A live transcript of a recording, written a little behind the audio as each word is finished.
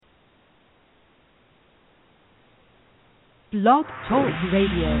Blog Talk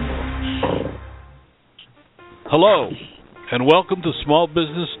Radio. Hello, and welcome to Small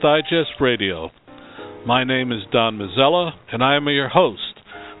Business Digest Radio. My name is Don Mazzella, and I am your host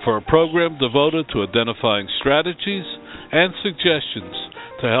for a program devoted to identifying strategies and suggestions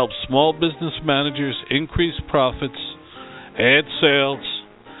to help small business managers increase profits, add sales,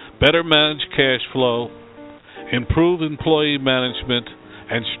 better manage cash flow, improve employee management,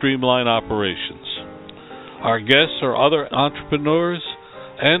 and streamline operations. Our guests are other entrepreneurs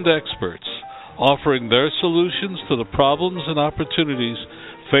and experts offering their solutions to the problems and opportunities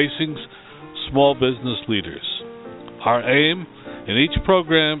facing small business leaders. Our aim in each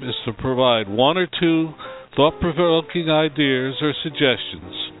program is to provide one or two thought-provoking ideas or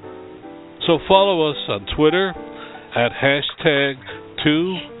suggestions. So follow us on Twitter at hashtag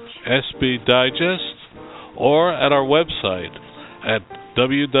 2SBDigest or at our website at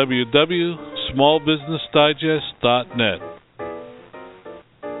www.smallbusinessdigest.net.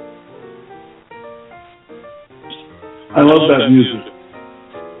 I love that music.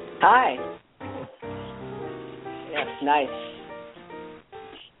 Hi. Yes, nice.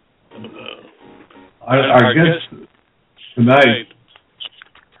 Our guest tonight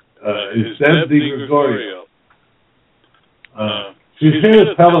is Deb Digregorio. She's here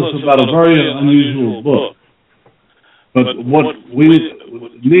to tell us about a very unusual book. But what we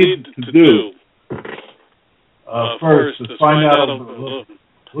need to do first is find out a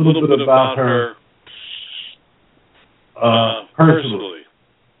little bit about her personally.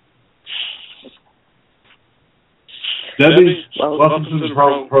 Debbie, welcome to the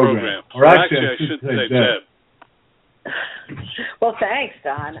program. Or actually, I should say Deb. Well, thanks,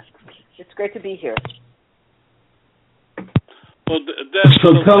 Don. It's great to be here. Well,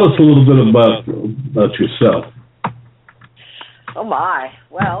 so tell us a little bit about yourself. Oh, my.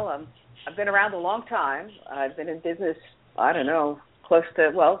 Well, I've been around a long time. I've been in business, close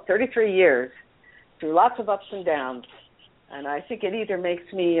to, 33 years, through lots of ups and downs. And I think it either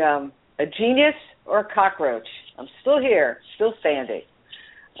makes me a genius or a cockroach. I'm still here, still standing.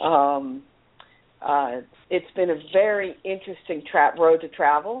 It's been a very interesting road to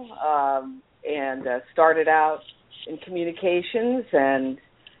travel, and started out in communications and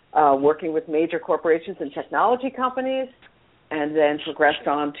working with major corporations and technology companies, and then progressed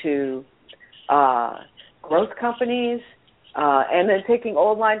on to growth companies, and then taking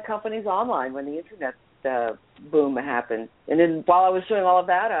old-line companies online when the Internet boom happened. And then while I was doing all of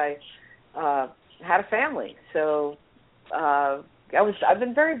that, I had a family. So I've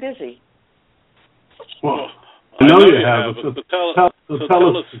been very busy. Well, I know you have. So tell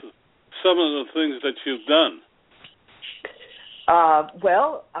us some of the things that you've done.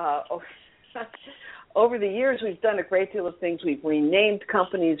 Over the years, we've done a great deal of things. We've renamed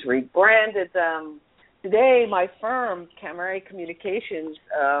companies, rebranded them. Today, my firm, Camaret Communications,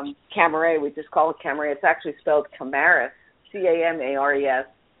 Camaret, we just call it Camaret. It's actually spelled Camares, C-A-M-A-R-E-S.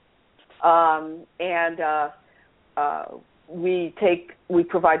 We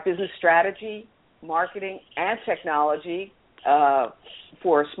provide business strategy, marketing, and technology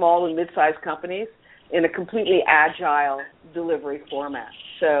for small and mid-sized companies in a completely agile delivery format.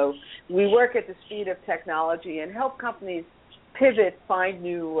 So we work at the speed of technology and help companies pivot, find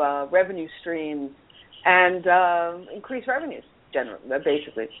new revenue streams, and increase revenues,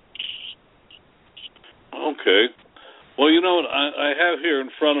 basically. Okay. Well, you know what? I have here in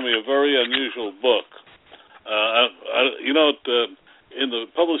front of me a very unusual book. In the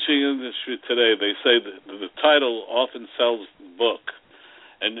publishing industry today, they say that the title often sells the book.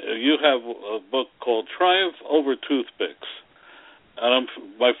 And you have a book called Triumph Over Toothpicks. And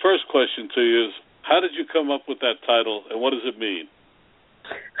my first question to you is, how did you come up with that title, and what does it mean?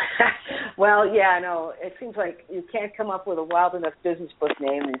 Well, yeah, I know. It seems like you can't come up with a wild enough business book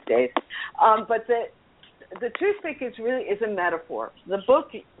name these days. But the toothpick is a metaphor. The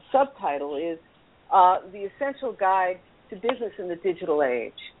book subtitle is The Essential Guide to Business in the Digital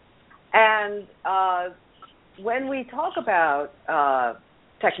Age. And when we talk about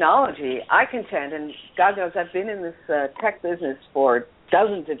technology, I contend, and God knows I've been in this tech business for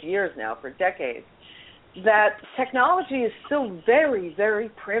dozens of years now, for decades, that technology is still very, very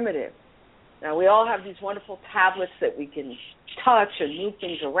primitive. Now, we all have these wonderful tablets that we can touch and move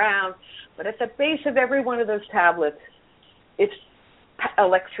things around, but at the base of every one of those tablets, it's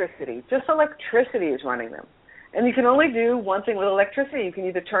electricity. Just electricity is running them. And you can only do one thing with electricity. You can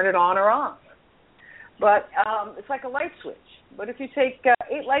either turn it on or off. But it's like a light switch. But if you take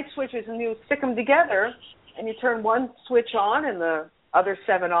 8 light switches and you stick them together and you turn one switch on and the other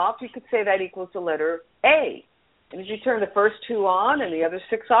 7 off, you could say that equals the letter A. And if you turn the first 2 on and the other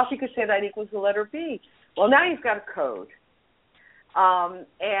 6 off, you could say that equals the letter B. Well, now you've got a code.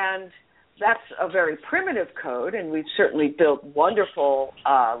 And that's a very primitive code, and we've certainly built wonderful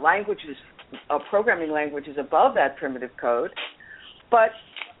languages, programming languages above that primitive code. But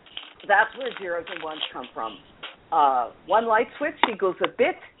that's where zeros and ones come from. One light switch equals a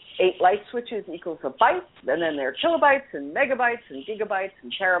bit, 8 light switches equals a byte, and then there are kilobytes and megabytes and gigabytes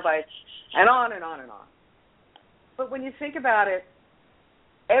and terabytes, and on and on and on. But when you think about it,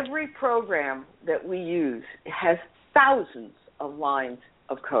 every program that we use has thousands of lines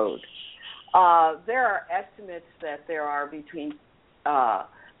of code. There are estimates that there are between 100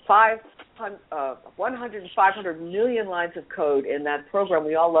 and 500 million lines of code in that program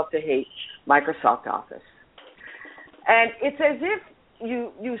we all love to hate, Microsoft Office. And it's as if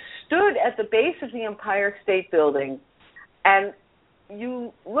you stood at the base of the Empire State Building and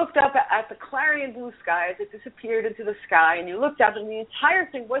you looked up at the clarion blue sky as it disappeared into the sky, and you looked up, and the entire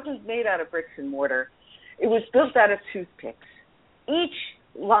thing wasn't made out of bricks and mortar. It was built out of toothpicks. Each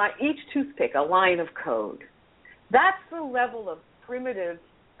toothpick, a line of code. That's the level of primitive,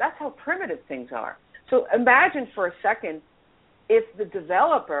 that's how primitive things are. So imagine for a second if the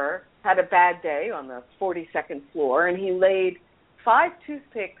developer had a bad day on the 42nd floor and he laid 5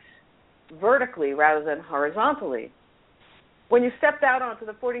 toothpicks vertically rather than horizontally. When you stepped out onto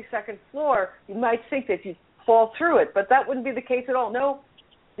the 42nd floor, you might think that you'd fall through it, but that wouldn't be the case at all. No,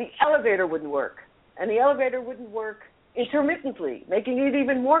 the elevator wouldn't work, and the elevator wouldn't work intermittently, making it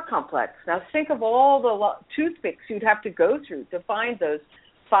even more complex. Now think of all the toothpicks you'd have to go through to find those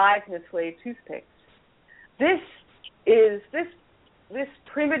 5 mislaid toothpicks. This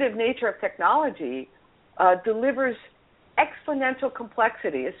primitive nature of technology delivers exponential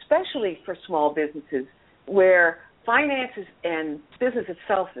complexity, especially for small businesses where finances and business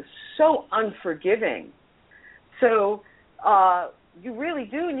itself is so unforgiving. So you really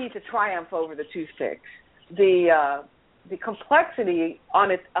do need to triumph over the toothpicks. The complexity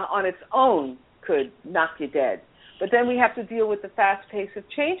on its own could knock you dead. But then we have to deal with the fast pace of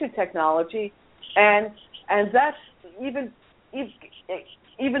change in technology, and that's even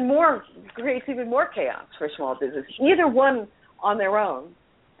more creates even more chaos for small business. Either one on their own,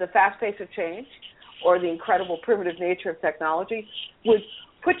 the fast pace of change or the incredible primitive nature of technology, would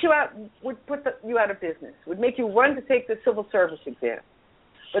put you out of business, would make you run to take the civil service exam.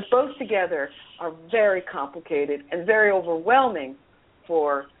 But both together are very complicated and very overwhelming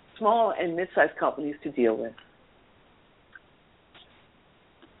for small and mid-sized companies to deal with.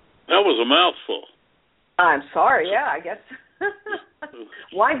 That was a mouthful. I'm sorry, yeah, I guess.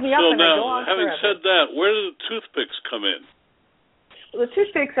 Wind me up and I go on having forever. said that, where do the toothpicks come in? Well, the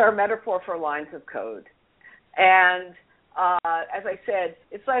toothpicks are a metaphor for lines of code. And as I said,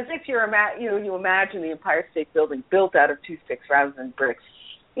 it's as if you imagine the Empire State Building built out of toothpicks rather than bricks.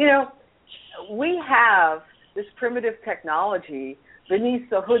 We have this primitive technology beneath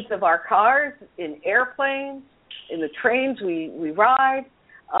the hoods of our cars, in airplanes, in the trains we ride,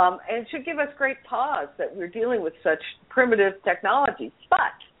 and it should give us great pause that we're dealing with such primitive technology.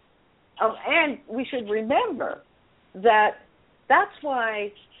 But, and we should remember that that's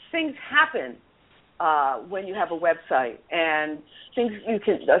why things happen when you have a website, and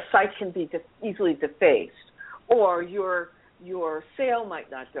a site can be easily defaced, or your sale might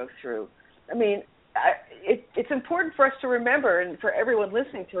not go through. I mean, it's important for us to remember, and for everyone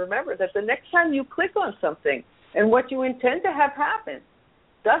listening to remember, that the next time you click on something and what you intend to have happen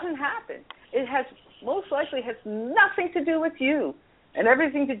doesn't happen, it most likely has nothing to do with you and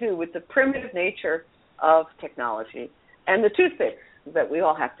everything to do with the primitive nature of technology and the toothpicks that we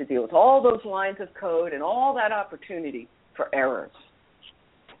all have to deal with, all those lines of code and all that opportunity for errors.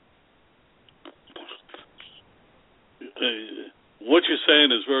 What you're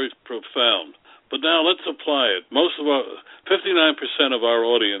saying is very profound, but now let's apply it. 59% of our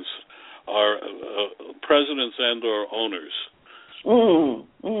audience are presidents and or owners.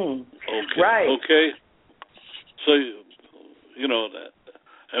 Okay. Right. Okay. So,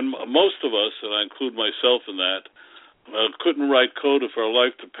 and most of us, and I include myself in that, couldn't write code if our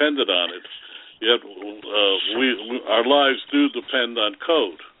life depended on it. Yet our lives do depend on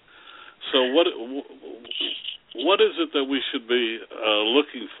code. So what is it that we should be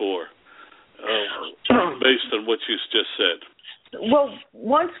looking for based on what you just said? Well,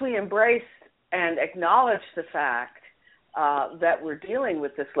 once we embrace and acknowledge the fact that we're dealing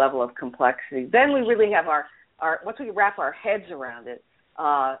with this level of complexity, then we really have our once we wrap our heads around it,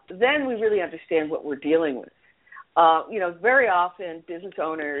 then we really understand what we're dealing with. Very often business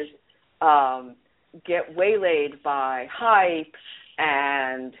owners get waylaid by hype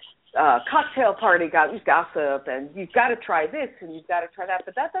and cocktail party gossip, and you've got to try this and you've got to try that,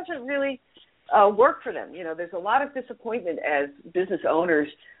 but that doesn't really work for them. There's a lot of disappointment as business owners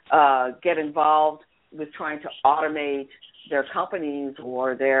get involved with trying to automate their companies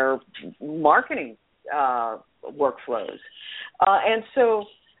or their marketing workflows. And so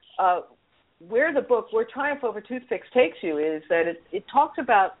where Triumph Over Toothpicks takes you is that it talks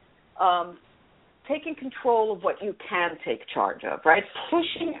about taking control of what you can take charge of, right?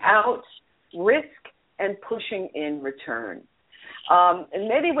 Pushing out risk and pushing in return. In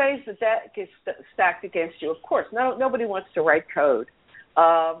many ways that gets stacked against you. Of course, nobody wants to write code.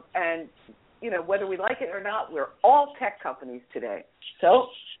 And, whether we like it or not, we're all tech companies today. So,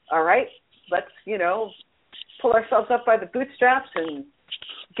 all right, let's, pull ourselves up by the bootstraps and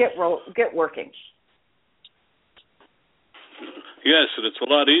get working. Yes, and it's a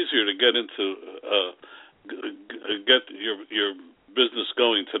lot easier to get into get your business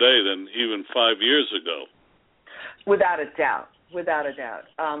going today than even 5 years ago. Without a doubt.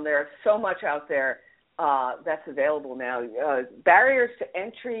 There's so much out there that's available now. Barriers to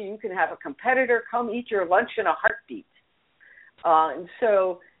entry, you can have a competitor come eat your lunch in a heartbeat. And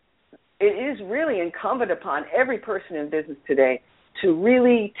so it is really incumbent upon every person in business today to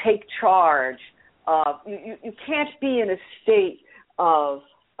really take charge. You can't be in a state of,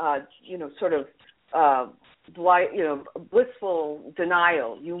 blissful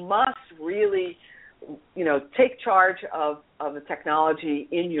denial. You must really, take charge of the technology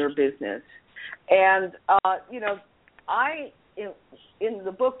in your business. And, in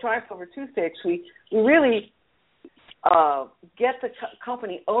the book, Triumph Over Toothpicks, we really get the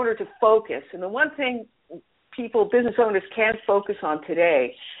company owner to focus. And the one thing business owners can focus on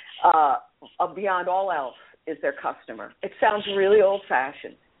today, beyond all else, is their customer. It sounds really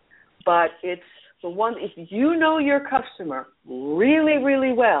old-fashioned, but it's the one, if you know your customer really,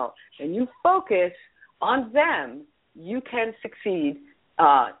 really well, and you focus on them, you can succeed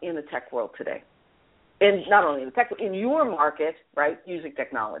in the tech world today. And not only in the tech, in your market, right, using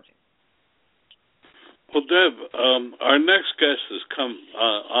technology. Well, Deb, our next guest has come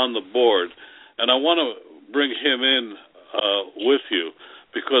on the board, and I want to bring him in with you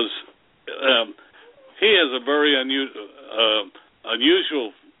because he has a very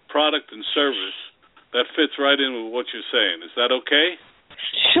unusual product and service that fits right in with what you're saying. Is that okay?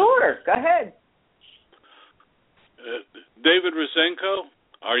 Sure. Go ahead. David Rusenko,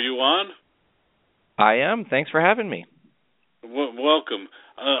 are you on? I am. Thanks for having me. Welcome.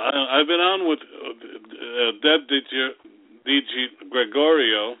 I've been on with Deb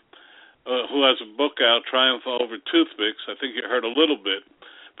Digregorio, who has a book out, Triumph Over Toothpicks. I think you heard a little bit.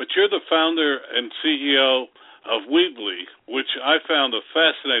 But you're the founder and CEO of Weebly, which I found a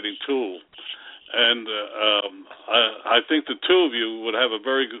fascinating tool. And I think the two of you would have a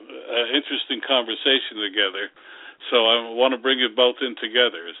very interesting conversation together. So I want to bring you both in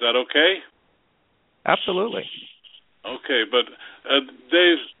together. Is that okay? Absolutely. Okay, but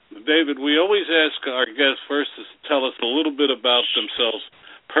David, we always ask our guests first to tell us a little bit about themselves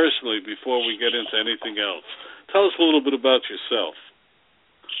personally before we get into anything else. Tell us a little bit about yourself.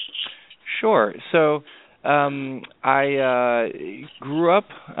 Sure. So I grew up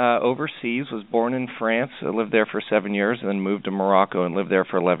overseas, was born in France, lived there for 7 years, and then moved to Morocco and lived there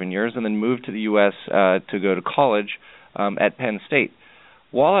for 11 years, and then moved to the U.S. To go to college at Penn State.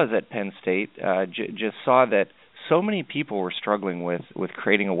 While I was at Penn State, just saw that so many people were struggling with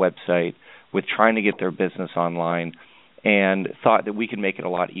creating a website, with trying to get their business online, and thought that we could make it a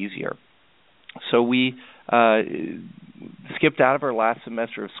lot easier. So we skipped out of our last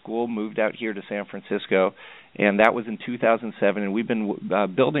semester of school, moved out here to San Francisco, and that was in 2007. And we've been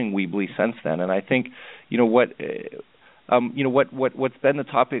building Weebly since then. And I think, what's been the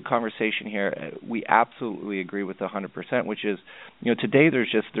topic of conversation here, we absolutely agree with 100%, which is, today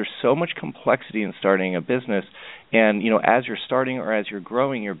there's so much complexity in starting a business, and as you're starting or as you're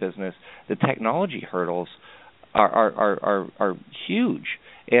growing your business, the technology hurdles are huge.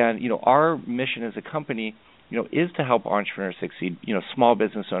 And our mission as a company, is to help entrepreneurs succeed, small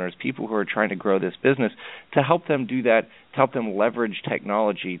business owners, people who are trying to grow this business, to help them do that, to help them leverage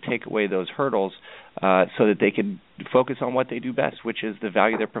technology, take away those hurdles, so that they can focus on what they do best, which is the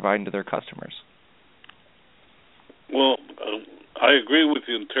value they're providing to their customers. Well, I agree with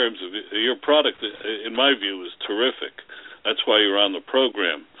you in terms of your product, in my view, is terrific. That's why you're on the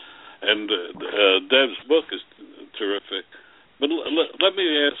program. And Deb's book is terrific. But let me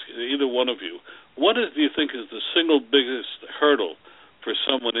ask either one of you, what do you think is the single biggest hurdle for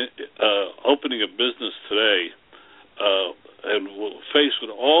someone opening a business today and faced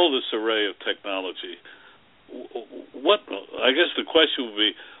with all this array of technology? I guess the question would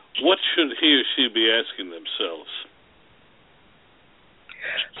be, what should he or she be asking themselves?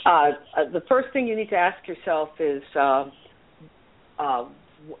 The first thing you need to ask yourself is,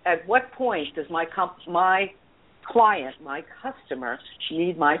 at what point does my client, my customer,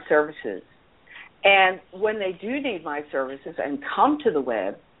 need my services? And when they do need my services and come to the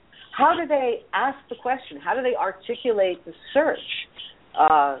web, how do they ask the question? How do they articulate the search?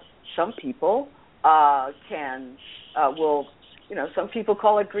 Some people some people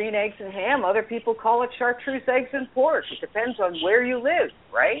call it green eggs and ham. Other people call it chartreuse eggs and pork. It depends on where you live,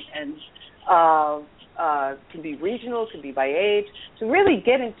 right? And can be regional, can be by age. So really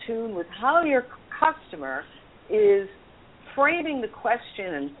get in tune with how your customer is framing the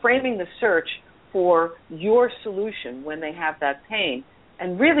question and framing the search for your solution when they have that pain,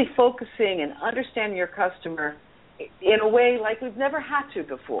 and really focusing and understanding your customer in a way like we've never had to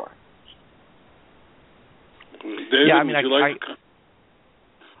before. David, yeah, I mean,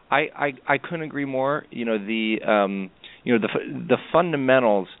 I couldn't agree more. The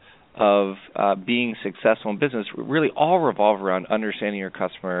fundamentals of being successful in business really all revolve around understanding your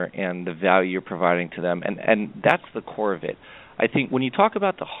customer and the value you're providing to them, and that's the core of it. I think when you talk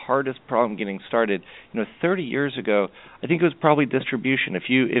about the hardest problem getting started, 30 years ago, I think it was probably distribution. If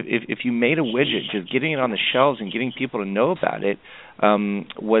you made a widget, just getting it on the shelves and getting people to know about it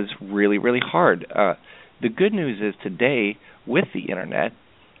was really, really hard. The good news is today, with the internet,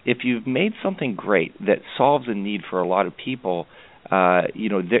 if you've made something great that solves a need for a lot of people,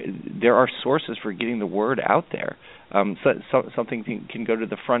 there are sources for getting the word out there. Something can go to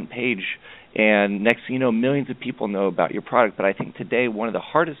the front page, and next thing you know, millions of people know about your product. But I think today one of the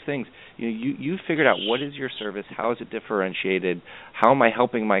hardest things, you figured out what is your service, how is it differentiated, how am I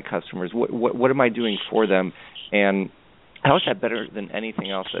helping my customers, what am I doing for them, and how is that better than anything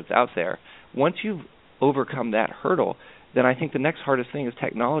else that's out there? Once you've overcome that hurdle, then I think the next hardest thing is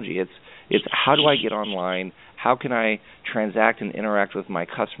technology. It's how do I get online? How can I transact and interact with my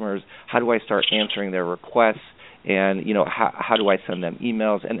customers? How do I start answering their requests? And how do I send them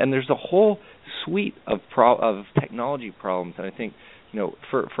emails? And there's a whole suite of technology problems. And I think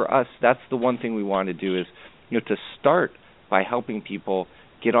for us, that's the one thing we want to do is to start by helping people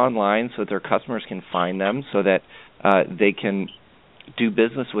get online so that their customers can find them, so that they can do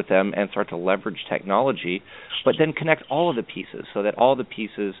business with them and start to leverage technology, but then connect all of the pieces so that all the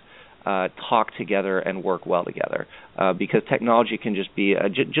pieces talk together and work well together, because technology can just be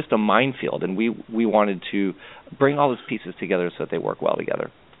just a minefield, and we wanted to bring all those pieces together so that they work well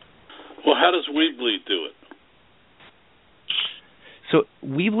together. Well, how does Weebly do it? So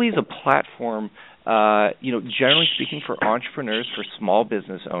Weebly is a platform, generally speaking, for entrepreneurs, for small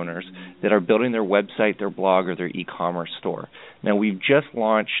business owners that are building their website, their blog, or their e-commerce store. Now, we've just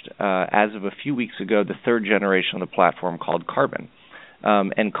launched, as of a few weeks ago, the third generation of the platform called Carbon.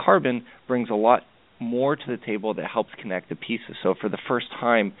 And Carbon brings a lot more to the table that helps connect the pieces. So for the first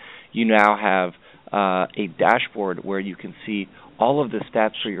time, you now have a dashboard where you can see all of the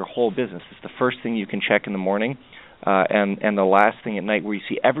stats for your whole business. It's the first thing you can check in the morning, and the last thing at night, where you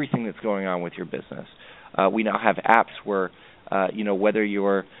see everything that's going on with your business. We now have apps where, whether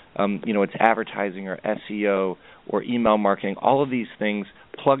you're, it's advertising or SEO or email marketing, all of these things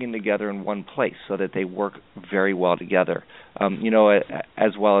plug in together in one place so that they work very well together,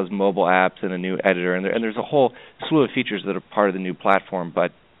 as well as mobile apps and a new editor. And there's a whole slew of features that are part of the new platform.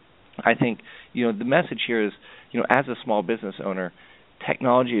 But I think, the message here is, as a small business owner,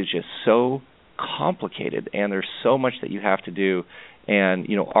 technology is just so complicated, and there's so much that you have to do. And,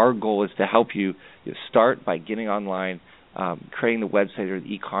 our goal is to help you start by getting online, creating the website or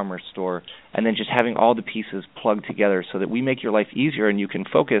the e-commerce store, and then just having all the pieces plugged together so that we make your life easier and you can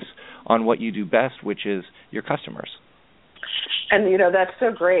focus on what you do best, which is your customers. And, that's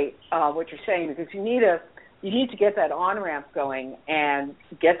so great what you're saying, because you need to get that on-ramp going and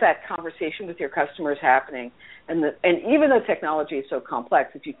get that conversation with your customers happening. And even though technology is so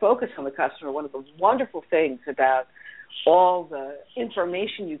complex, if you focus on the customer, one of the wonderful things about all the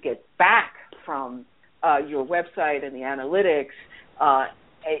information you get back from your website and the analytics,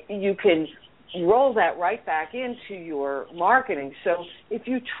 you can roll that right back into your marketing. So if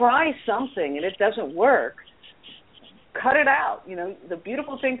you try something and it doesn't work, cut it out. The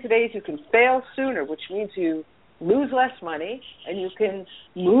beautiful thing today is you can fail sooner, which means you lose less money and you can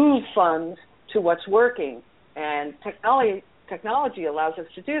move funds to what's working. And technology allows us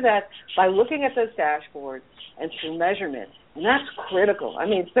to do that by looking at those dashboards and through measurement. And that's critical.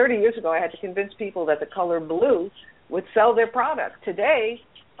 30 years ago, I had to convince people that the color blue would sell their product. Today,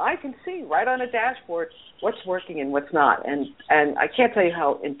 I can see right on a dashboard what's working and what's not. And I can't tell you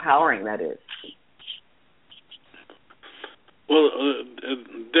how empowering that is. Well,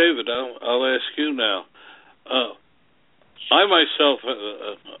 David, I'll ask you now. I myself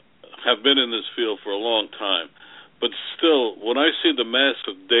have been in this field for a long time, but still, when I see the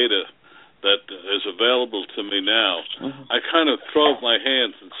massive data that is available to me now, I kind of throw up my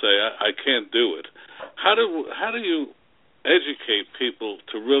hands and say, I can't do it. How do you educate people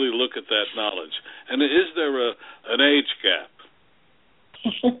to really look at that knowledge? And is there an age gap?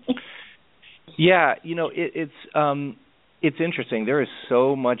 Yeah, it's interesting. There is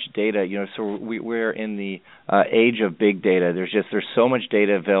so much data, so we're in the age of big data. There's so much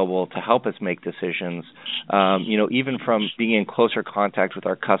data available to help us make decisions, even from being in closer contact with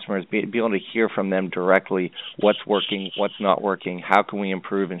our customers, be able to hear from them directly what's working, what's not working, how can we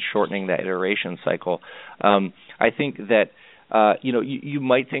improve in shortening that iteration cycle. I think that, you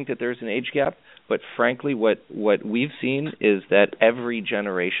might think that there's an age gap, but frankly, what we've seen is that every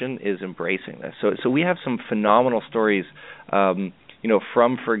generation is embracing this. So we have some phenomenal stories,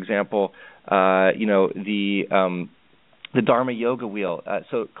 from, for example, the Dharma Yoga Wheel.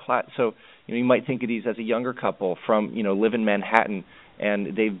 So you might think of these as a younger couple from, live in Manhattan,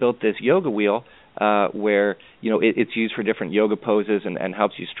 and they've built this yoga wheel where, it's used for different yoga poses and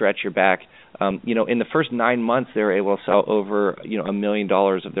helps you stretch your back. In the first 9 months, they were able to sell over, $1 million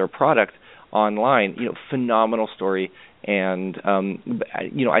of their product online. Phenomenal story. And,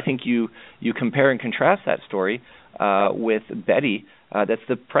 I think you compare and contrast that story with Betty. That's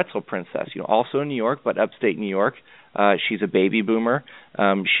the pretzel princess, also in New York, but upstate New York. She's a baby boomer.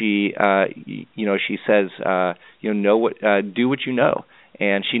 She says, do what you know.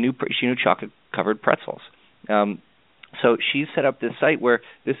 And she knew chocolate-covered pretzels. So she set up this site where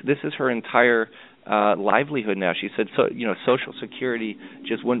this is her entire livelihood now. She said, Social Security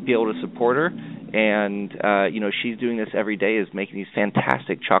just wouldn't be able to support her, and she's doing this every day, is making these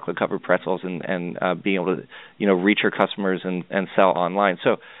fantastic chocolate-covered pretzels and being able to reach her customers and sell online.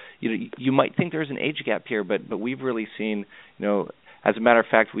 So you might think there's an age gap here, but we've really seen, as a matter of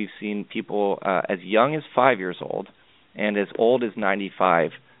fact, we've seen people as young as 5 years old and as old as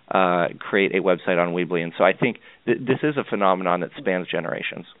 95 create a website on Weebly. And so I think this is a phenomenon that spans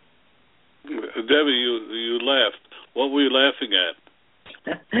generations. Debbie, you laughed. What were you laughing at?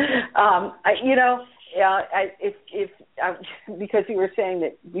 Because you were saying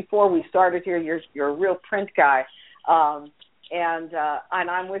that before we started here, you're a real print guy, and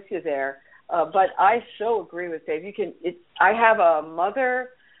I'm with you there. But I so agree with Dave. I have a mother,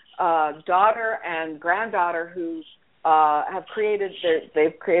 daughter, and granddaughter who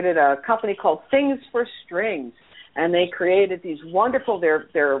they've created a company called Things for Strings. And they created these wonderful,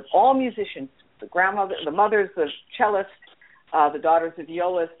 they're all musicians. The mother's the cellist, the daughter's a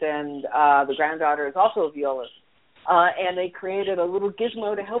violist, and the granddaughter is also a violist. And they created a little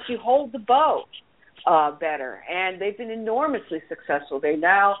gizmo to help you hold the bow better. And they've been enormously successful. They're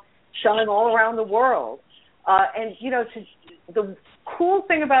now selling all around the world. The cool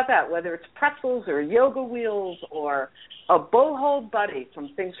thing about that, whether it's pretzels or yoga wheels or a bow hold buddy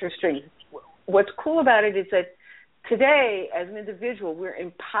from Things for Strings, what's cool about it is that today, as an individual, we're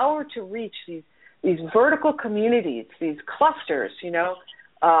empowered to reach these vertical communities, these clusters,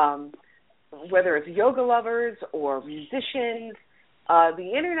 whether it's yoga lovers or musicians.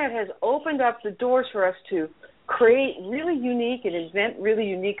 The Internet has opened up the doors for us to create really unique and invent really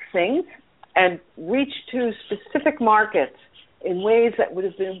unique things and reach to specific markets in ways that would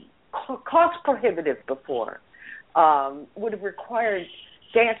have been cost prohibitive before, would have required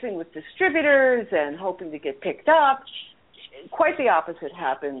dancing with distributors and hoping to get picked up. Quite the opposite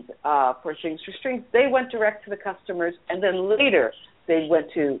happened for Things for Strings. They went direct to the customers, and then later they went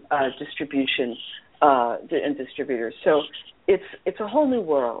to distribution and distributors. So it's a whole new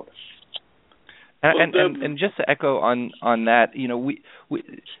world. And just to echo on that, we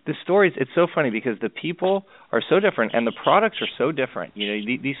the stories, it's so funny because the people are so different and the products are so different.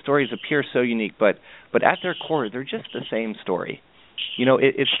 These stories appear so unique, but at their core, they're just the same story.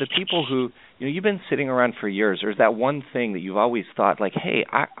 It's the people who, you've been sitting around for years. There's that one thing that you've always thought, like, hey,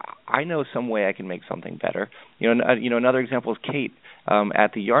 I know some way I can make something better. Another example is Kate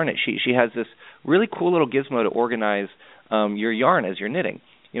at the Yarn It. She has this really cool little gizmo to organize your yarn as you're knitting.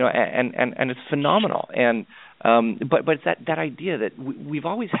 And it's phenomenal. And but it's that idea that we've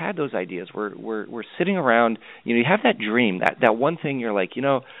always had those ideas. We're sitting around. You have that dream, that one thing you're like,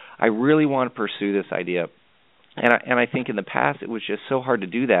 I really want to pursue this idea. And I think in the past it was just so hard to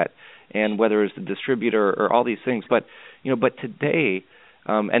do that, and whether it's the distributor or all these things. But today,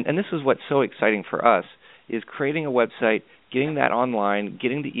 and this is what's so exciting for us, is creating a website, getting that online,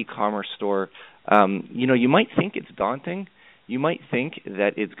 getting the e-commerce store. You might think it's daunting. You might think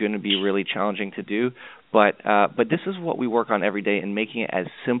that it's going to be really challenging to do, But this is what we work on every day and making it as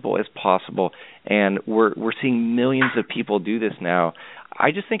simple as possible. And we're seeing millions of people do this now.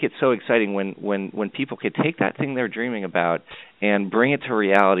 I just think it's so exciting when people could take that thing they're dreaming about and bring it to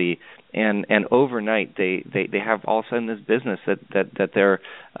reality, and overnight they have all of a sudden this business that they're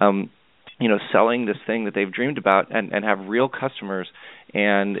selling this thing that they've dreamed about and have real customers,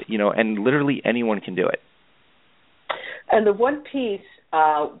 and literally anyone can do it. And the one piece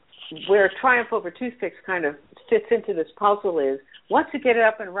where Triumph Over Toothpicks kind of fits into this puzzle is once you get it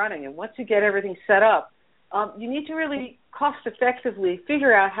up and running and once you get everything set up, you need to really cost-effectively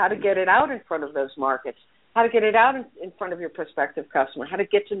figure out how to get it out in front of those markets, how to get it out in front of your prospective customer, how to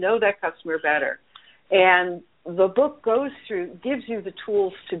get to know that customer better. And the book gives you the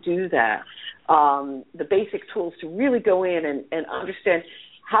tools to do that, the basic tools to really go in and understand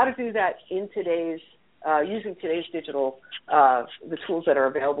how to do that in today's, using today's digital, the tools that are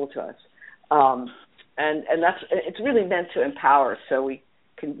available to us. And it's really meant to empower so you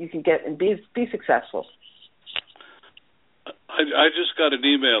can get and be successful. I just got an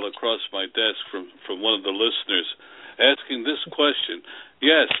email across my desk from one of the listeners asking this question.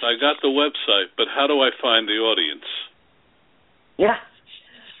 Yes, I got the website, but how do I find the audience? Yeah.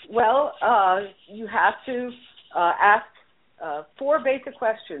 Well, you have to ask 4 basic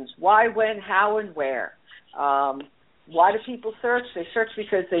questions: why, when, how, and where. Why do people search? They search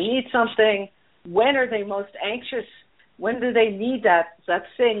because they need something. When are they most anxious? When do they need that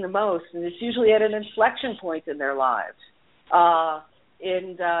thing the most? And it's usually at an inflection point in their lives.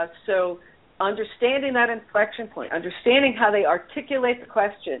 So understanding that inflection point, understanding how they articulate the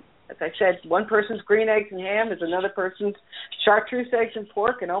question. As I said, one person's green eggs and ham is another person's chartreuse eggs and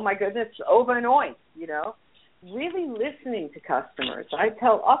pork, and oh my goodness, ova and oink, Really listening to customers. I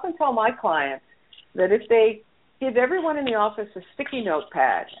often tell my clients that if they give everyone in the office a sticky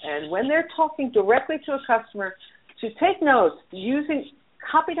notepad, and when they're talking directly to a customer, to take notes,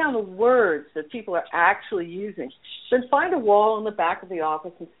 copy down the words that people are actually using, then find a wall in the back of the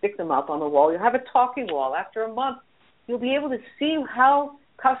office and stick them up on the wall. You'll have a talking wall. After a month, you'll be able to see how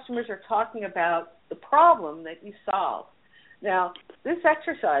customers are talking about the problem that you solve. Now, this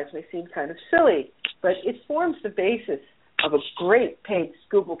exercise may seem kind of silly, but it forms the basis of a great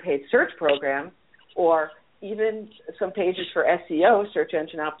Google paid search program, or even some pages for SEO, search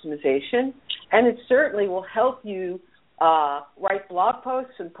engine optimization, and it certainly will help you write blog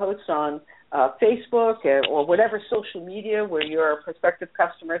posts and posts on Facebook or whatever social media where your prospective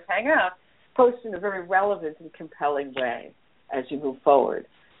customers hang out, post in a very relevant and compelling way as you move forward.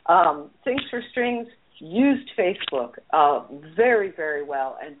 Things for Strings used Facebook very, very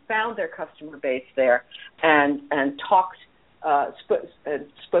well and found their customer base there and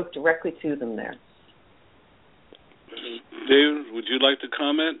spoke directly to them there. David, would you like to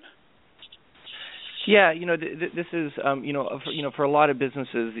comment? Yeah, this is, for a lot of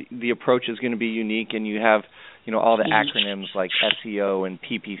businesses, the approach is going to be unique, and you have, all the acronyms like SEO and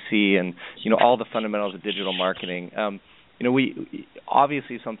PPC and, all the fundamentals of digital marketing. We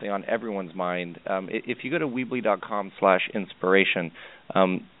obviously something on everyone's mind. If you go to Weebly.com/inspiration,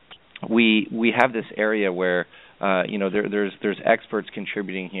 we have this area where there's experts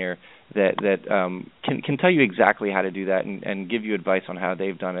contributing here that can tell you exactly how to do that and give you advice on how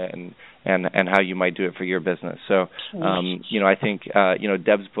they've done it and how you might do it for your business. So I think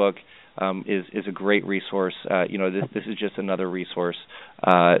Deb's book is a great resource. This is just another resource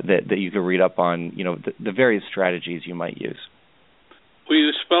that you can read up on the various strategies you might use. Will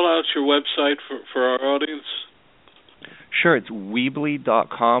you spell out your website for our audience? Sure, it's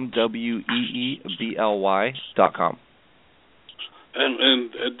Weebly.com, WEEBLY.com.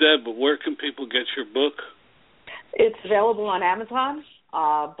 And Deb, where can people get your book? It's available on Amazon,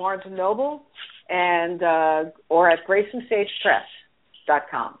 Barnes & Noble, and or at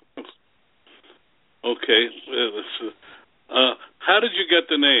GraysonSagePress.com. Okay. How did you get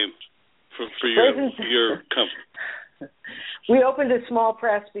the name for your company? We opened a small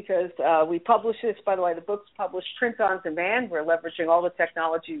press because we publish this. By the way, the book's published print on demand. We're leveraging all the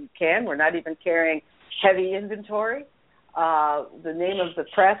technology we can. We're not even carrying heavy inventory. The name of the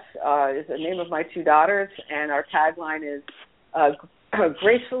press is the name of my 2 daughters, and our tagline is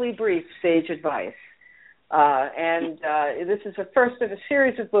gracefully brief sage advice. This is the first of a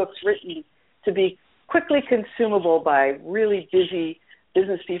series of books written to be quickly consumable by really busy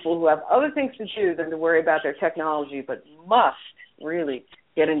business people who have other things to do than to worry about their technology, but must really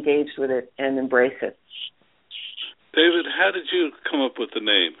get engaged with it and embrace it. David, how did you come up with the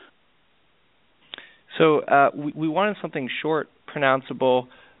name? So we wanted something short, pronounceable,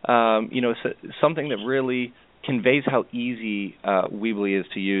 something that really conveys how easy Weebly is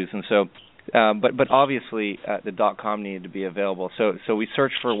to use. And so But obviously the .com needed to be available. So we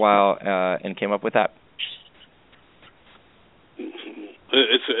searched for a while and came up with that.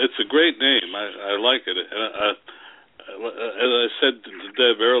 It's a great name. I like it. And as I said to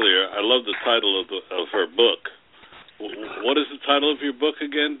Deb earlier, I love the title of her book. What is the title of your book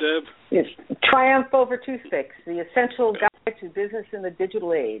again, Deb? It's Triumph Over Toothpicks, the essential guide to business in the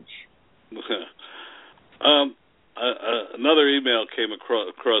digital age. Another email came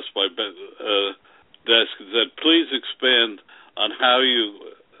across my desk that said, please expand on how you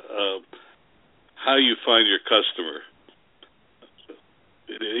find your customer.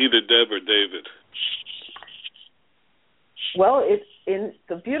 Either Deb or David. Well,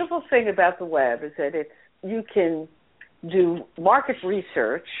 the beautiful thing about the web is that you can do market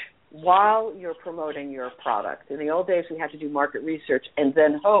research while you're promoting your product. In the old days, we had to do market research and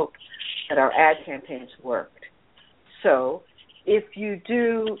then hope that our ad campaigns worked. So if you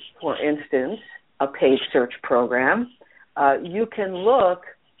do, for instance, a paid search program, you can look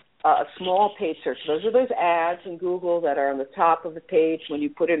a small paid search. Those are those ads in Google that are on the top of the page when you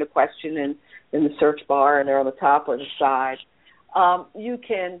put in a question in the search bar, and they're on the top or the side. You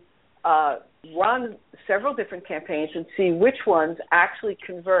can run several different campaigns and see which ones actually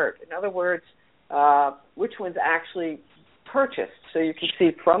convert. In other words, which ones actually purchased. So you can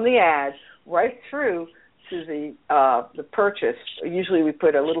see from the ads right through to the purchase. Usually we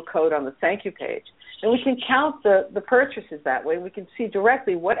put a little code on the thank you page. And we can count the purchases that way. We can see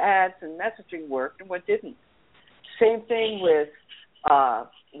directly what ads and messaging worked and what didn't. Same thing with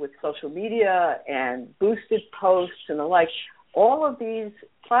social media and boosted posts and the like. All of these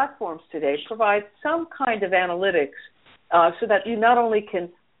platforms today provide some kind of analytics so that you not only can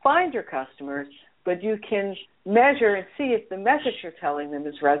find your customers, but you can measure and see if the message you're telling them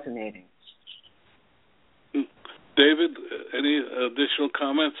is resonating. David, any additional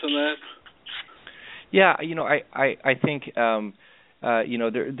comments on that? Yeah, I think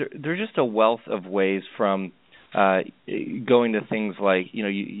there's just a wealth of ways from going to things like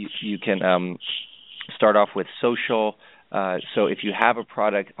you can start off with social. So if you have a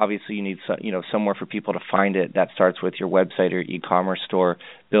product, obviously you need somewhere for people to find it. That starts with your website or e-commerce store.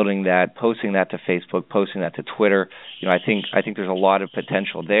 Building that, posting that to Facebook, posting that to Twitter. I think there's a lot of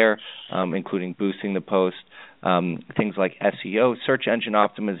potential there, including boosting the post. Things like SEO, search engine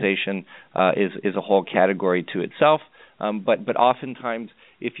optimization, is a whole category to itself. But oftentimes,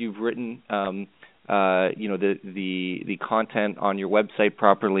 if you've written the content on your website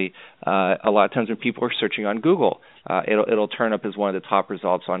properly, a lot of times when people are searching on Google, it'll turn up as one of the top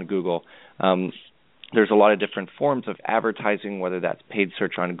results on Google. There's a lot of different forms of advertising, whether that's paid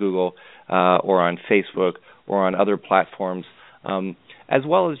search on Google or on Facebook or on other platforms, as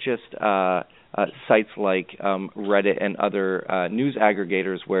well as just sites like Reddit and other news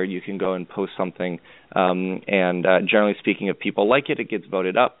aggregators where you can go and post something, and generally speaking, if people like it, it gets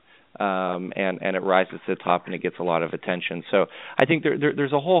voted up, and it rises to the top and it gets a lot of attention. So I think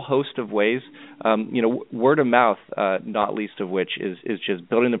there's a whole host of ways, word of mouth, not least of which is just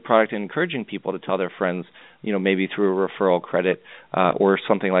building the product and encouraging people to tell their friends, maybe through a referral credit or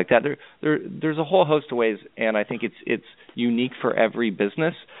something like that. There's a whole host of ways, and I think it's unique for every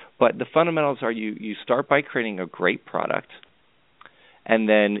business. But the fundamentals are you start by creating a great product, and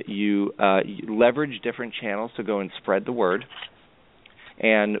then you leverage different channels to go and spread the word.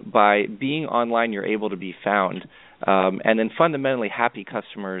 And by being online, you're able to be found. And then fundamentally, happy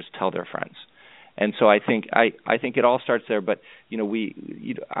customers tell their friends. And so I think it all starts there. But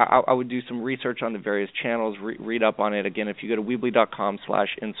I would do some research on the various channels, read up on it. Again, if you go to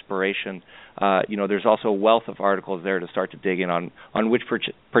Weebly.com/inspiration, there's also a wealth of articles there to start to dig in on which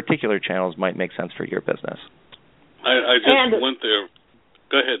particular channels might make sense for your business. I just went there.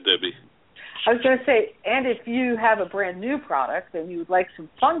 Go ahead, Debbie. I was going to say, and if you have a brand new product and you would like some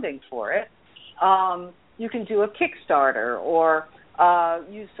funding for it, you can do a Kickstarter or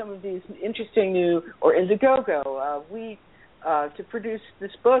use some of these interesting new, or Indiegogo. To produce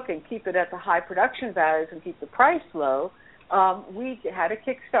this book and keep it at the high production values and keep the price low, we had a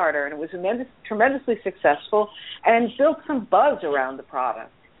Kickstarter, and it was tremendously successful and built some buzz around the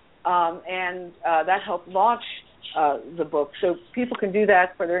product. And that helped launch the book. So people can do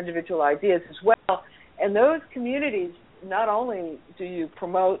that for their individual ideas as well. And those communities, not only do you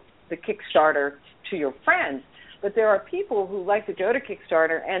promote the Kickstarter to your friends, but there are people who like to go to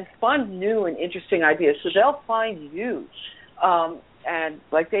Kickstarter and fund new and interesting ideas. So they'll find you. And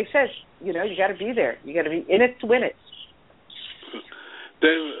like Dave says, you got to be there. You got to be in it to win it.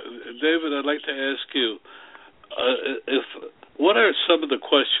 David, I'd like to ask you, what are some of the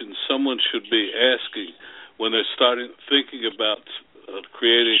questions someone should be asking when they're thinking about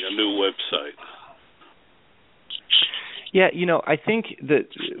creating a new website? Yeah, I think that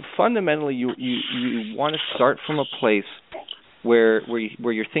fundamentally you want to start from a place where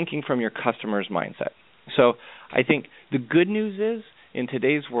you're thinking from your customer's mindset. So I think the good news is, in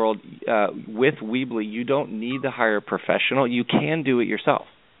today's world, with Weebly, you don't need to hire a professional. You can do it yourself,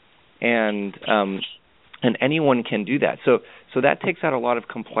 and anyone can do that. So that takes out a lot of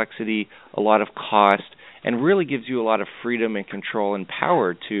complexity, a lot of cost, and really gives you a lot of freedom and control and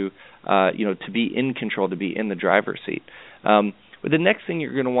power to be in control, to be in the driver's seat. But the next thing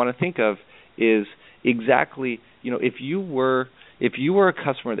you're going to want to think of is exactly, if you were a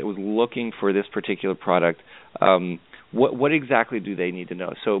customer that was looking for this particular product, what exactly do they need to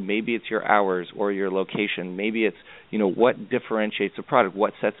know? So maybe it's your hours or your location. Maybe it's what differentiates the product,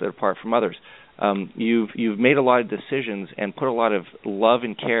 what sets it apart from others. You've made a lot of decisions and put a lot of love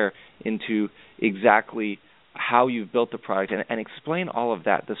and care into exactly how you've built the product, and explain all of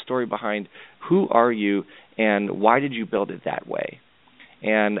that, the story behind who are you and why did you build it that way.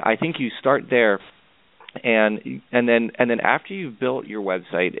 And I think you start there, and then after you've built your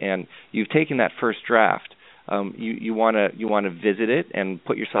website and you've taken that first draft, you want to visit it and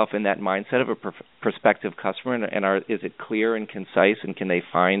put yourself in that mindset of a prospective customer, and is it clear and concise, and can they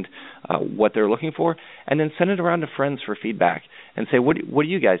find what they're looking for? And then send it around to friends for feedback and say, what do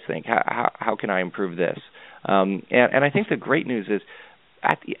you guys think? How can I improve this? And I think the great news is,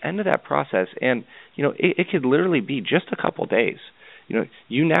 at the end of that process, and it could literally be just a couple days.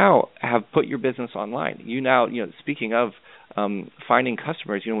 You now have put your business online. You now, speaking of finding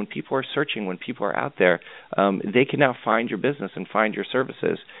customers, when people are searching, when people are out there, they can now find your business and find your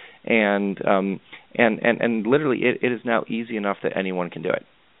services, and literally, it is now easy enough that anyone can do it.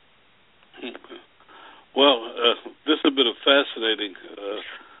 Well, this has been a fascinating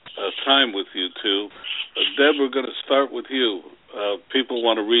time with you two. Deb, we're going to start with you. People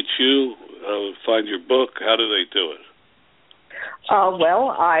want to reach you, find your book. How do they do it?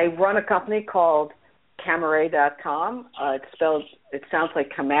 Well, I run a company called Camares.com. It sounds like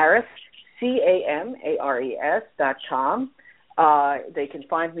Camares, CAMARES.com. They can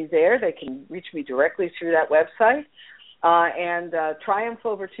find me there. They can reach me directly through that website. And Triumph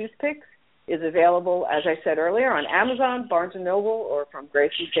Over Toothpicks is available, as I said earlier, on Amazon, Barnes & Noble, or from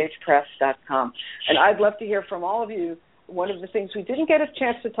GraceandSagePress.com. And I'd love to hear from all of you. One of the things we didn't get a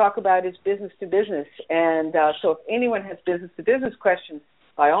chance to talk about is business to business. And so if anyone has business to business questions,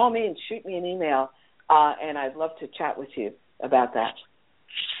 by all means, shoot me an email, and I'd love to chat with you about that.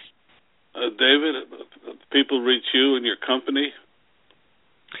 David, people reach you and your company?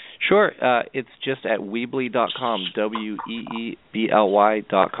 Sure. It's just at Weebly.com,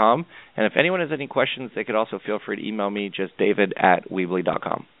 WEEBLY.com. And if anyone has any questions, they could also feel free to email me, just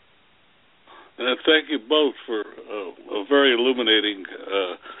David@Weebly.com. Thank you both for a very illuminating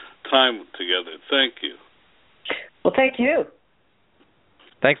time together. Thank you. Well, thank you.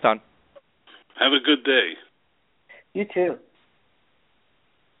 Thanks, Don. Have a good day. You too.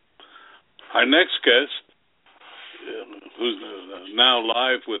 Our next guest, who's now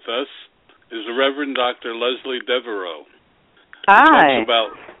live with us, is the Reverend Dr. Leslie Deveraux. Hi.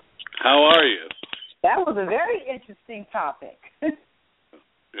 How are you? That was a very interesting topic.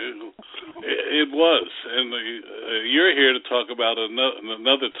 It was, and you're here to talk about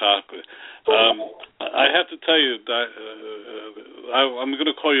another topic. I have to tell you, I'm going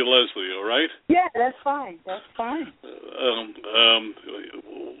to call you Leslie, all right? Yeah, that's fine. That's fine.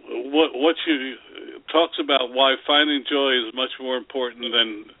 What you talks about why finding joy is much more important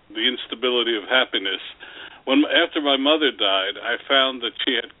than the instability of happiness. After my mother died, I found that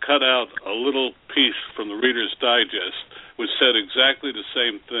she had cut out a little piece from the Reader's Digest which said exactly the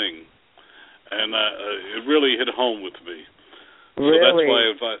same thing, and it really hit home with me. Really?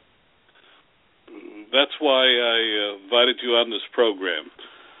 So that's why I invited you on this program.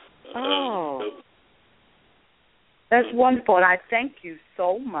 That's wonderful, and I thank you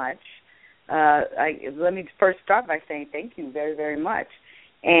so much. Let me first start by saying thank you very, very much.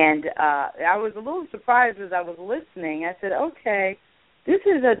 And I was a little surprised as I was listening. I said, okay, this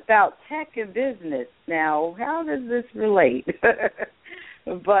is about tech and business. Now, how does this relate?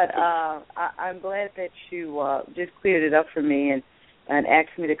 But I'm glad that you just cleared it up for me and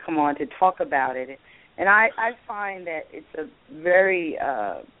asked me to come on to talk about it. And I find that it's a very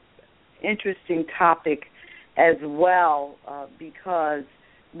interesting topic as well because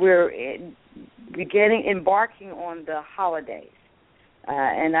we're embarking on the holidays.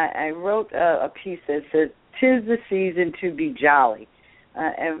 And I wrote a piece that says, "'Tis the season to be jolly."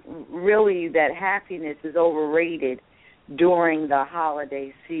 And really that happiness is overrated during the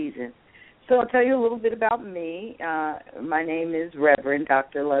holiday season. So I'll tell you a little bit about me. My name is Reverend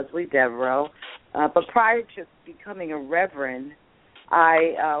Dr. Leslie Deveraux. But prior to becoming a reverend,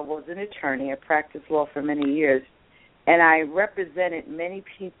 I was an attorney. I practiced law for many years, and I represented many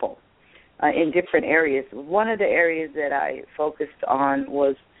people in different areas. One of the areas that I focused on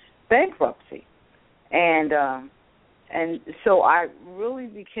was bankruptcy. And so I really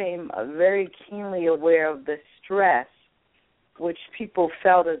became very keenly aware of the stress which people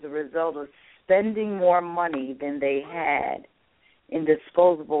felt as a result of spending more money than they had in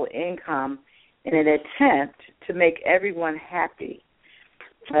disposable income in an attempt to make everyone happy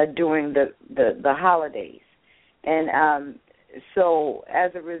during the holidays. And so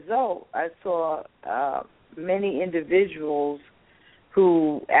as a result, I saw many individuals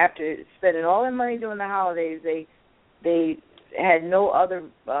who, after spending all their money during the holidays, they had no other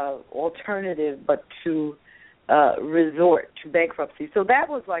alternative but to resort to bankruptcy. So that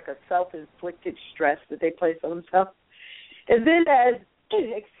was like a self-inflicted stress that they placed on themselves. And then as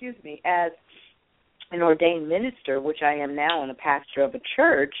an ordained minister, which I am now and a pastor of a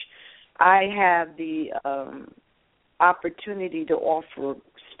church, I have the opportunity to offer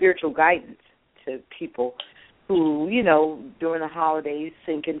spiritual guidance to people who, during the holidays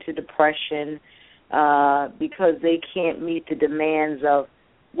sink into depression because they can't meet the demands of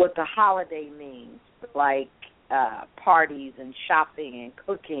what the holiday means, like parties and shopping and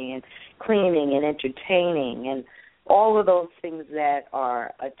cooking and cleaning and entertaining and all of those things that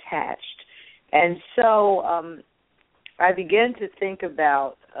are attached. And so I began to think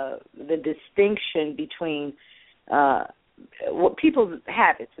about the distinction between what people's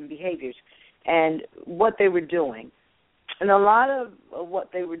habits and behaviors and what they were doing. And a lot of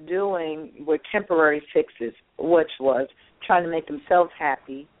what they were doing were temporary fixes, which was trying to make themselves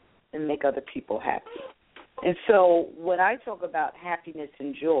happy and make other people happy. And so when I talk about happiness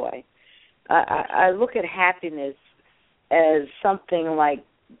and joy, I look at happiness as something like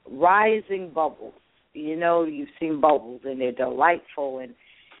rising bubbles. You've seen bubbles, and they're delightful,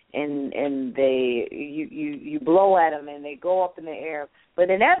 and they you blow at them, and they go up in the air.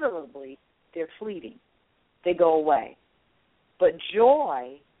 But inevitably, they're fleeting. They go away. But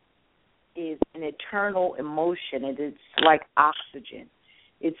joy is an eternal emotion, and it's like oxygen.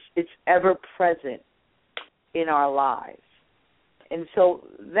 It's ever present in our lives. And so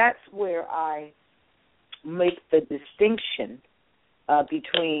that's where I make the distinction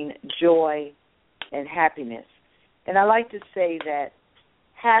between joy and happiness. And I like to say that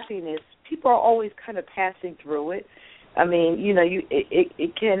happiness, people are always kind of passing through it. I mean,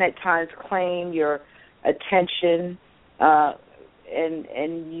 it can at times claim your attention,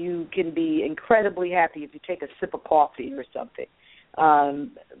 and you can be incredibly happy if you take a sip of coffee or something.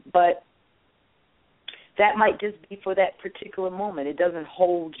 But that might just be for that particular moment. It doesn't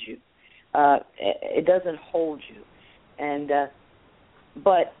hold you. And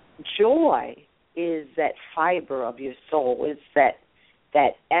but joy is that fiber of your soul. It's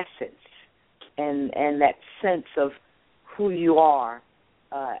that essence and that sense of who you are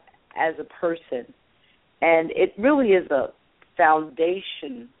as a person. And it really is a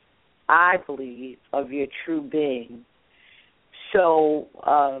foundation, I believe, of your true being. So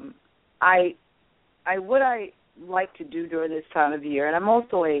what I like to do during this time of year, and I'm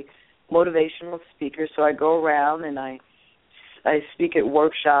also a motivational speaker, so I go around and I speak at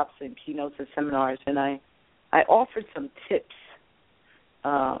workshops and keynotes and seminars, and I offer some tips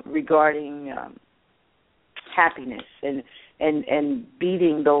regarding happiness and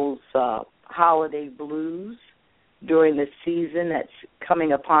beating those holiday blues during the season that's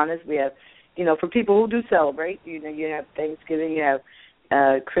coming upon us. We have, for people who do celebrate, you have Thanksgiving, you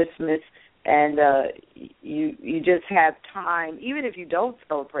have Christmas, and you just have time, even if you don't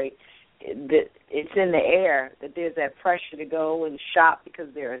celebrate, it's in the air that there's that pressure to go and shop because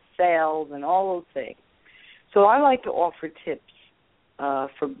there are sales and all those things. So I like to offer tips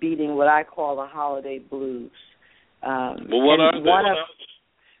for beating what I call the holiday blues. What are they?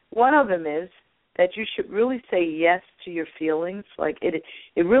 One of them is that you should really say yes to your feelings. Like it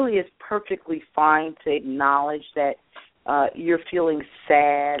really is perfectly fine to acknowledge that you're feeling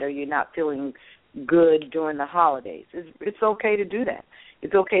sad or you're not feeling good during the holidays. It's okay to do that.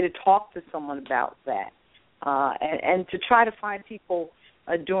 It's okay to talk to someone about that, and to try to find people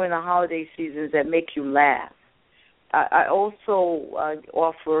during the holiday seasons that make you laugh. I also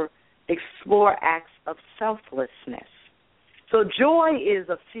offer explore acts of selflessness. So joy is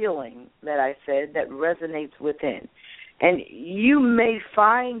a feeling that I said that resonates within, and you may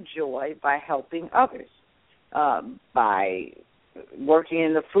find joy by helping others, by working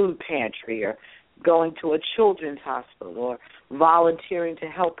in the food pantry or going to a children's hospital or volunteering to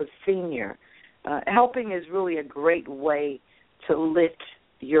help a senior. Helping is really a great way to lift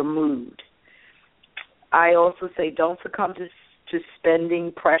your mood. I also say don't succumb to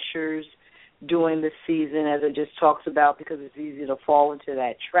spending pressures during the season, as it just talks about, because it's easy to fall into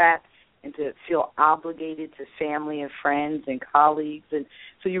that trap and to feel obligated to family and friends and colleagues. And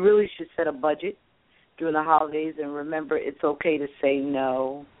so you really should set a budget during the holidays, and remember it's okay to say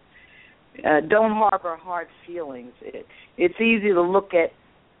no. Don't harbor hard feelings. It's easy to look at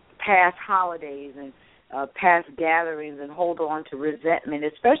past holidays and past gatherings and hold on to resentment,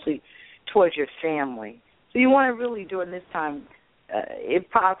 especially towards your family. So you want to really, during this time, if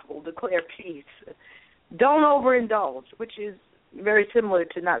possible, declare peace. Don't overindulge, which is very similar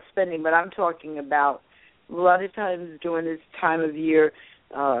to not spending, but I'm talking about a lot of times during this time of year,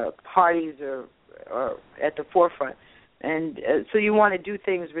 parties are at the forefront. And so you want to do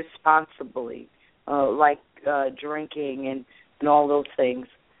things responsibly, like drinking and all those things.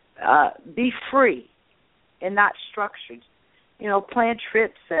 Be free and not structured. Plan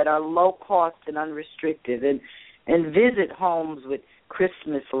trips that are low cost and unrestricted, and visit homes with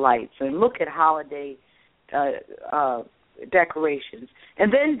Christmas lights, and look at holiday decorations.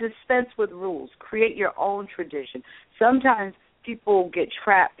 And then dispense with rules. Create your own tradition. Sometimes people get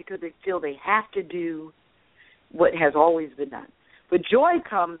trapped because they feel they have to do what has always been done. But joy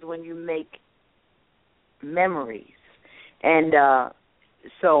comes when you make memories. And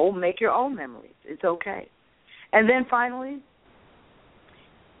so make your own memories. It's okay. And then finally,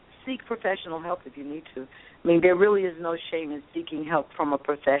 seek professional help if you need to. I mean, there really is no shame in seeking help from a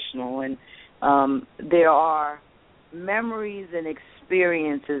professional. And there are memories and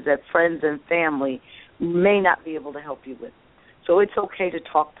experiences that friends and family may not be able to help you with. So it's okay to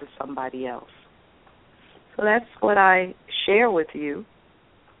talk to somebody else. So that's what I share with you.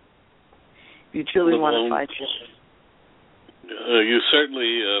 If you truly want to find it. You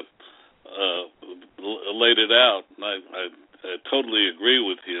certainly laid it out, and I totally agree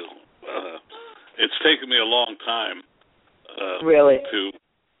with you. It's taken me a long time. Really?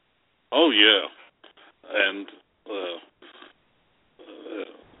 Oh, yeah. And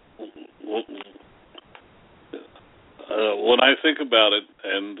when I think about it,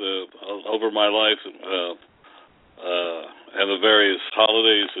 and over my life, and the various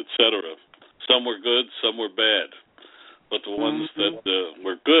holidays, etc., some were good, some were bad. But the ones that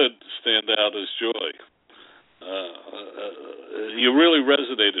were good stand out as joy. You really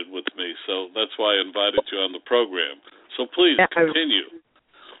resonated with me, so that's why I invited you on the program. So please continue.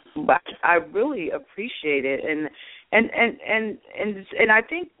 I really appreciate it, and I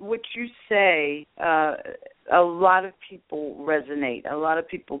think what you say, a lot of people resonate. A lot of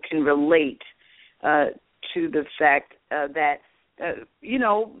people can relate to the fact that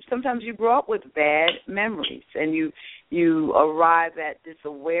sometimes you grow up with bad memories, and you arrive at this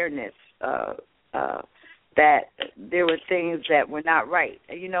awareness that there were things that were not right.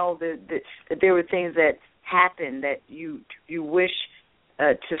 That there were things that happened that you wish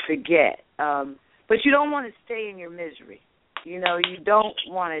to forget. But you don't want to stay in your misery. You don't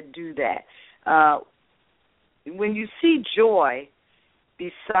want to do that. When you see joy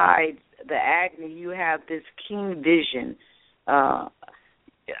beside the agony, you have this keen vision.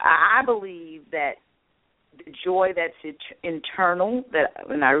 I believe that the joy that's internal,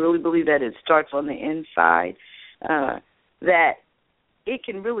 and I really believe that it starts on the inside, that it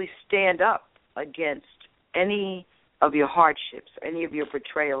can really stand up against any of your hardships, any of your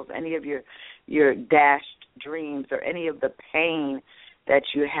betrayals, any of your dashed dreams, or any of the pain that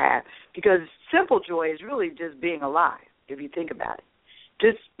you have. Because simple joy is really just being alive, if you think about it.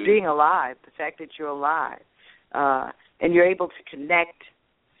 Just being alive, the fact that you're alive, and you're able to connect,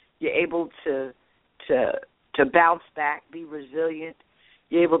 you're able to bounce back, be resilient,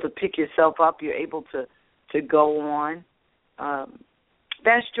 you're able to pick yourself up, you're able to go on.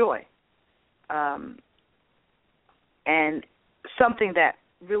 That's joy. And something that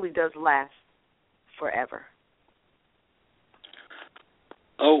really does last forever.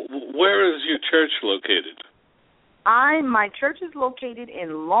 Oh, where is your church located? My church is located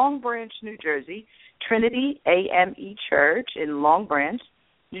in Long Branch, New Jersey, Trinity AME Church in Long Branch,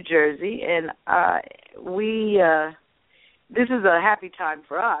 New Jersey, and this is a happy time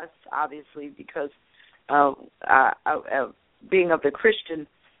for us, obviously, because being of the Christian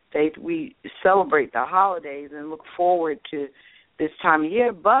faith, we celebrate the holidays and look forward to this time of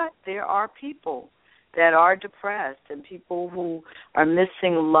year. But there are people that are depressed, and people who are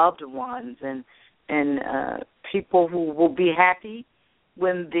missing loved ones, and people who will be happy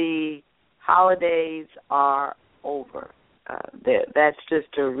when the holidays are over. That's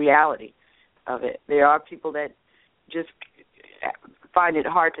just a reality. of it. There are people that just find it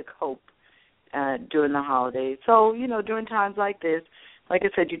hard to cope during the holidays. So, during times like this, like I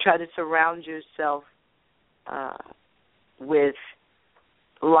said, you try to surround yourself with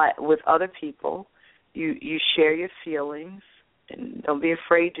other people. You share your feelings, and don't be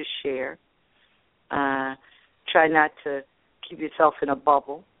afraid to share. Try not to keep yourself in a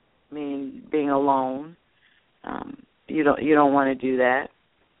bubble, meaning being alone. You don't want to do that.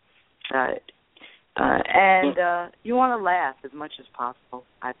 And you want to laugh as much as possible,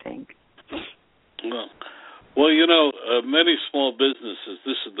 I think. Well, many small businesses,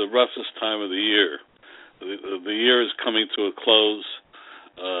 this is the roughest time of the year. The year is coming to a close.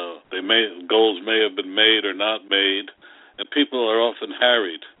 Goals may have been made or not made, and people are often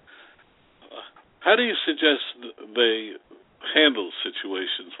harried. How do you suggest they handle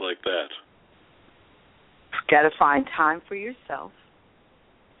situations like that? Got to find time for yourself.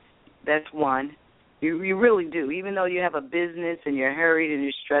 That's one. You really do. Even though you have a business and you're hurried and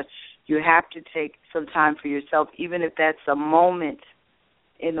you're stressed, you have to take some time for yourself, even if that's a moment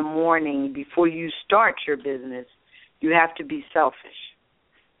in the morning before you start your business. You have to be selfish.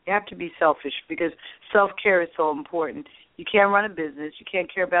 You have to be selfish because self-care is so important. You can't run a business. You can't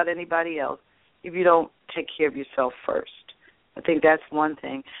care about anybody else if you don't take care of yourself first. I think that's one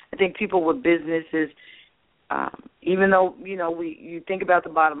thing. I think people with businesses, even though, you think about the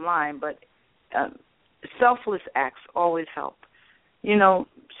bottom line, but selfless acts always help.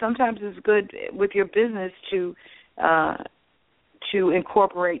 Sometimes it's good with your business to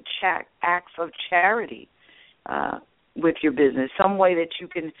incorporate acts of charity with your business, some way that you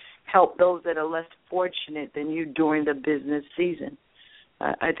can help those that are less fortunate than you during the business season.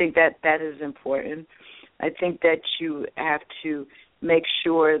 I think that is important. I think that you have to make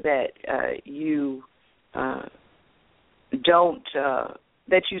sure that you that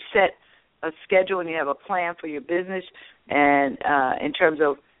you set a schedule and you have a plan for your business and in terms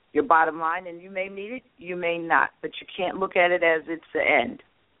of your bottom line, and you may meet it, you may not, but you can't look at it as it's the end.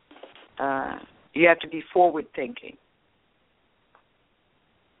 You have to be forward thinking.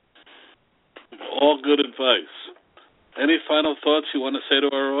 All good advice. Any final thoughts you want to say to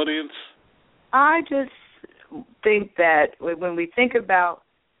our audience? I just think that when we think about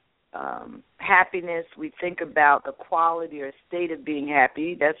happiness, we think about the quality or state of being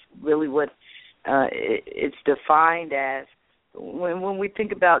happy. That's really what it's defined as. When we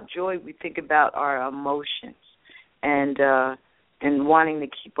think about joy, we think about our emotions and wanting to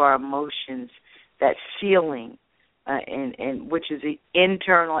keep our emotions, that feeling, and which is the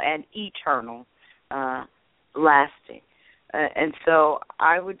internal and eternal, lasting. And so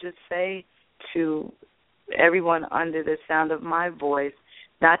I would just say to everyone under the sound of my voice,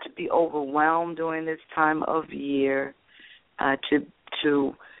 not to be overwhelmed during this time of year,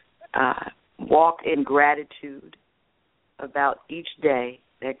 to walk in gratitude about each day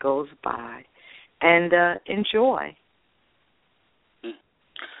that goes by, and enjoy.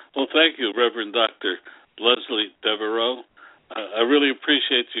 Well, thank you, Reverend Dr. Leslie Deveraux. I really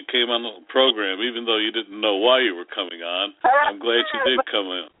appreciate you came on the program, even though you didn't know why you were coming on. I'm glad you did come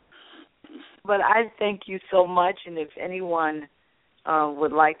on. But I thank you so much, and if anyone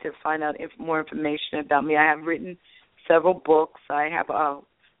would like to find out more information about me, I have written several books. I have a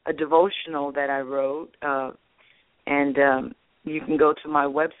devotional that I wrote, and you can go to my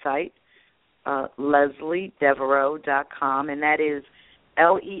website, lesliedeveraux.com, and that is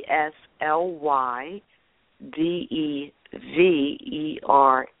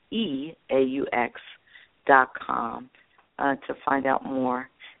LeslieDeveraux.com to find out more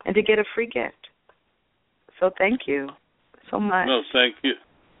and to get a free gift. So thank you so much. No, thank you.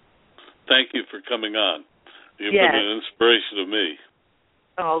 Thank you for coming on. You've been an inspiration to me.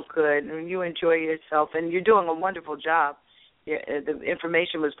 Oh, good. And you enjoy yourself, and you're doing a wonderful job. The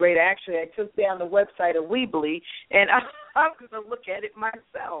information was great. Actually, I took down the website of Weebly, and I'm going to look at it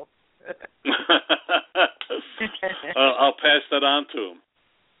myself. I'll pass that on to him.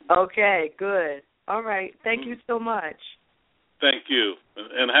 Okay, good. All right. Thank you so much. Thank you,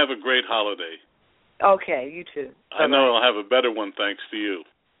 and have a great holiday. Okay, you too. I know I'll have a better one thanks to you.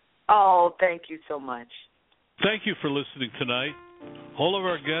 Oh, thank you so much. Thank you for listening tonight. All of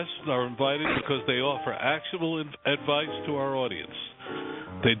our guests are invited because they offer actionable advice to our audience.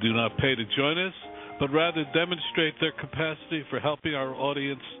 They do not pay to join us, but rather demonstrate their capacity for helping our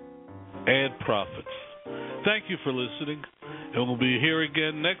audience add profits. Thank you for listening, and we'll be here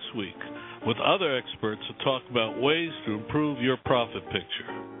again next week with other experts to talk about ways to improve your profit picture.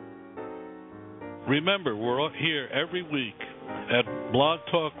 Remember, we're here every week at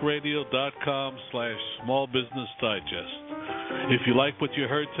blogtalkradio.com/smallbusinessdigest. If you like what you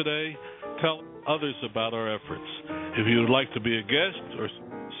heard today, tell others about our efforts. If you would like to be a guest or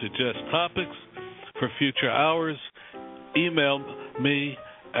suggest topics for future hours, email me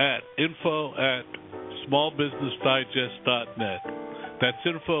at info@smallbusinessdigest.net. That's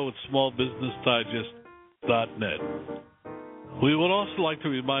info@smallbusinessdigest.net. We would also like to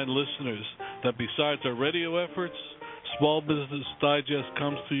remind listeners that besides our radio efforts, Small Business Digest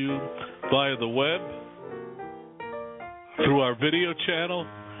comes to you via the web, through our video channel,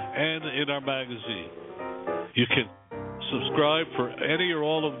 and in our magazine. You can subscribe for any or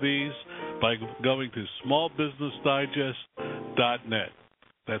all of these by going to smallbusinessdigest.net.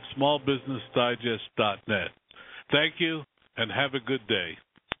 That's smallbusinessdigest.net. Thank you, and have a good day.